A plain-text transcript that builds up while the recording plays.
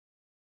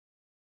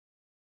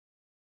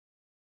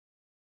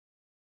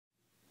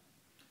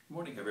Good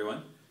morning,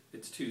 everyone.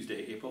 It's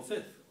Tuesday, April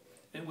 5th,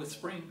 and with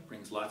spring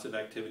brings lots of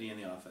activity in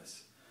the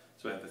office.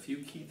 So I have a few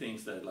key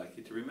things that I'd like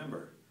you to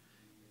remember.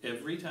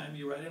 Every time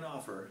you write an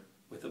offer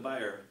with a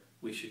buyer,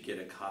 we should get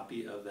a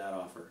copy of that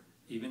offer,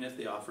 even if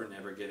the offer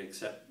never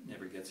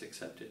gets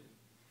accepted.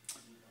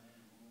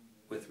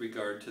 With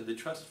regard to the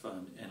trust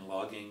fund and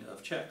logging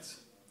of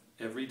checks,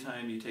 every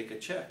time you take a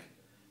check,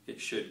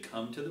 it should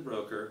come to the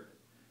broker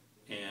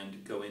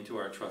and go into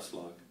our trust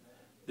log.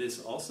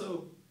 This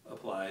also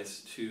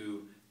applies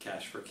to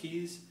cash for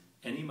keys,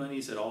 any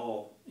monies at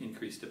all,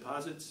 increased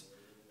deposits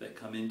that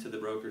come into the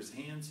broker's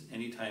hands.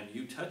 Anytime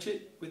you touch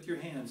it with your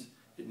hands,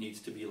 it needs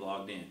to be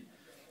logged in.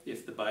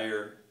 If the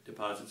buyer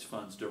deposits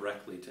funds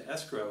directly to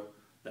escrow,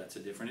 that's a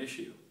different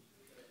issue.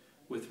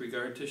 With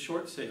regard to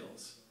short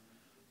sales,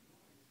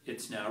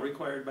 it's now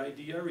required by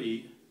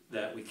DRE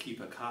that we keep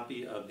a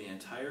copy of the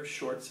entire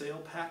short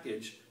sale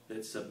package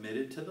that's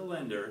submitted to the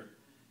lender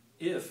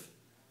if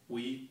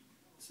we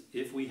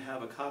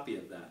have a copy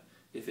of that.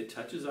 If it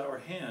touches our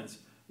hands,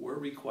 we're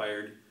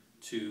required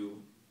to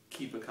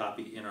keep a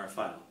copy in our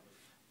file.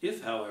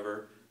 If,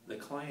 however, the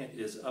client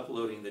is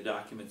uploading the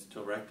documents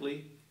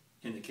directly,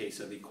 in the case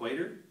of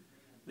Equator,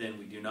 then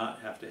we do not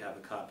have to have a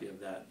copy of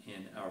that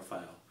in our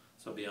file.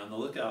 So be on the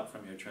lookout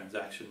from your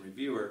transaction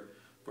reviewer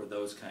for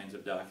those kinds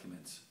of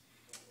documents.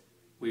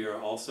 We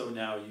are also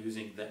now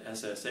using the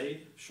SSA,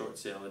 Short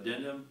Sale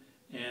Addendum,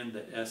 and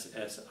the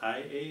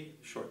SSIA,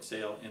 Short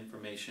Sale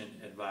Information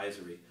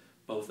Advisory.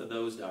 Both of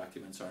those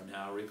documents are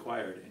now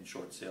required in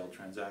short sale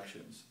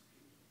transactions.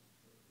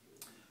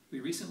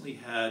 We recently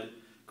had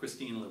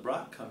Christine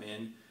LeBrock come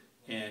in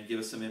and give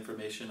us some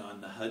information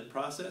on the HUD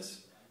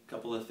process. A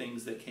couple of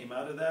things that came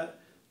out of that.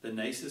 The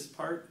nicest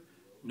part,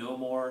 no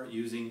more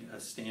using a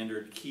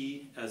standard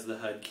key as the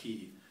HUD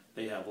key.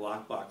 They have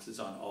lock boxes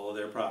on all of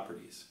their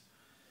properties.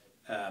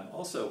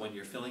 Also, when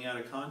you're filling out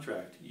a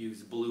contract,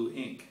 use blue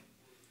ink.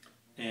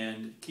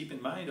 And keep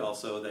in mind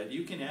also that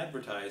you can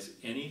advertise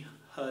any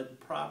HUD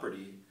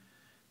property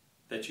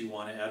that you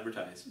want to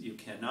advertise. You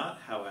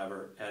cannot,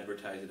 however,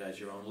 advertise it as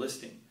your own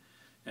listing.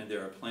 And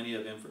there's plenty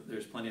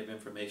of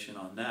information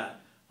on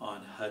that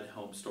on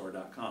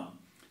HUDhomestore.com.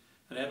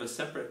 And I have a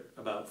separate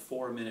about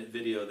 4-minute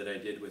video that I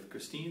did with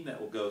Christine that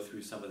will go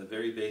through some of the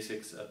very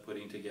basics of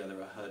putting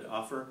together a HUD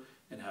offer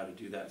and how to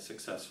do that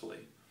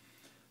successfully.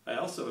 I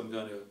also am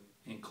going to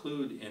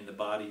include in the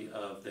body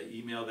of the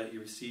email that you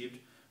received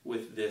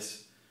with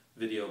this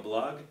video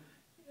blog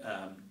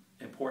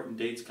important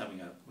dates coming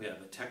up. We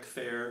have a tech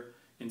fair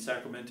in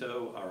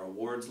Sacramento, our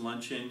awards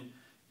luncheon,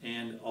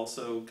 and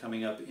also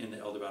coming up in the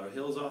El Dorado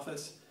Hills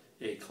office,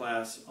 a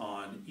class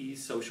on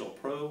eSocial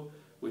Pro,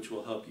 which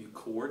will help you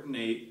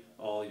coordinate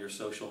all your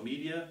social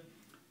media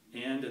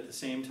and at the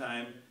same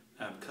time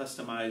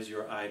customize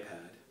your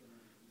iPad.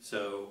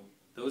 So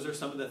those are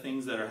some of the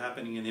things that are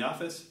happening in the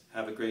office.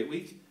 Have a great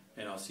week,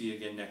 and I'll see you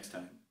again next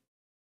time.